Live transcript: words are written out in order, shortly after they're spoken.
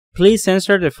Please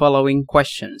answer the following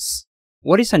questions.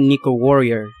 What is an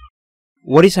eco-warrior?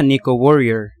 What is an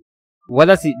eco-warrior? What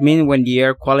does it mean when the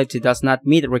air quality does not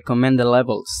meet recommended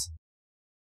levels?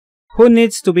 Who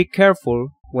needs to be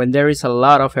careful when there is a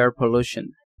lot of air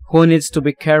pollution? Who needs to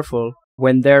be careful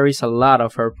when there is a lot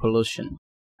of air pollution?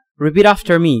 Repeat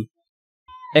after me.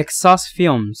 Exhaust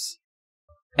fumes.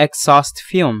 Exhaust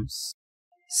fumes.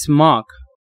 Smoke.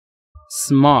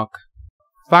 Smoke.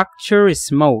 Factory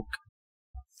smoke.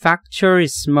 Factory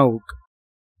smoke.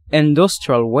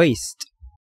 Industrial waste.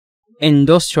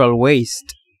 Industrial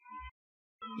waste.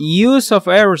 Use of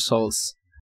aerosols.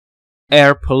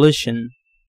 Air pollution.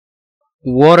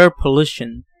 Water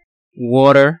pollution.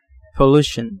 Water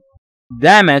pollution.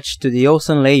 Damage to the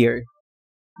ozone layer.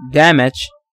 Damage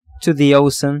to the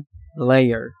ozone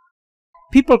layer.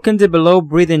 People can develop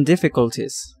breathing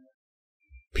difficulties.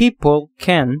 People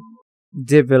can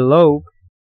develop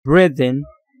breathing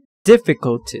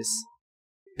difficulties.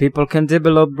 People can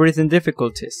develop breathing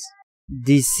difficulties.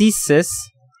 Diseases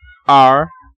are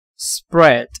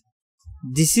spread.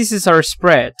 Diseases are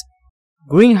spread.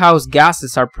 Greenhouse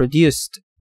gases are produced.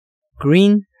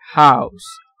 Greenhouse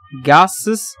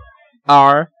gases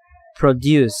are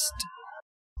produced.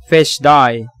 Fish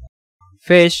die.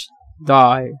 Fish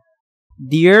die.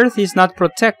 The earth is not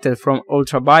protected from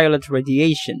ultraviolet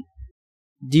radiation.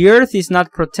 The earth is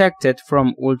not protected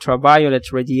from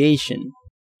ultraviolet radiation.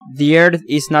 The earth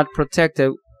is not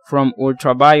protected from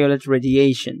ultraviolet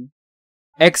radiation.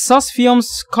 Exhaust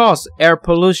fumes cause air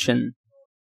pollution.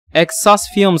 Exhaust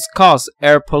fumes cause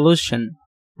air pollution.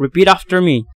 Repeat after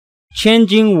me.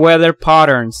 Changing weather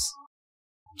patterns.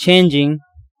 Changing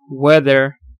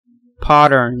weather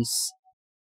patterns.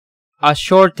 A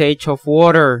shortage of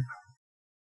water.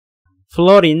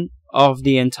 Flooding of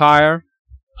the entire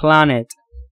planet.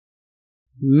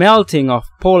 Melting of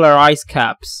polar ice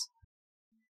caps.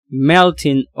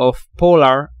 Melting of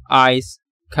polar ice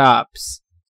caps.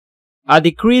 A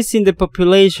decrease in the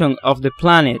population of the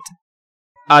planet.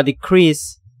 A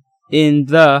decrease in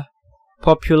the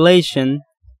population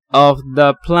of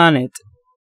the planet.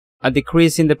 A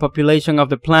decrease in the population of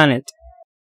the planet.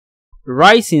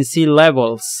 Rising sea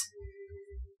levels.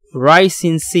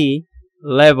 Rising sea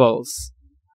levels.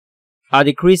 A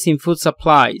decrease in food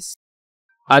supplies.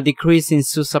 A decrease in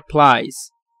food supplies.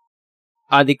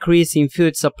 A decrease in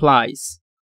food supplies.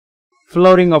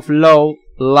 Flooding of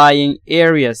low-lying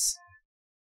areas.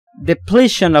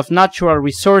 Depletion of natural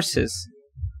resources.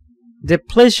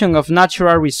 Depletion of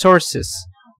natural resources.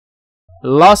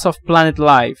 Loss of planet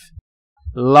life.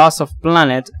 Loss of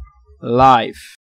planet life.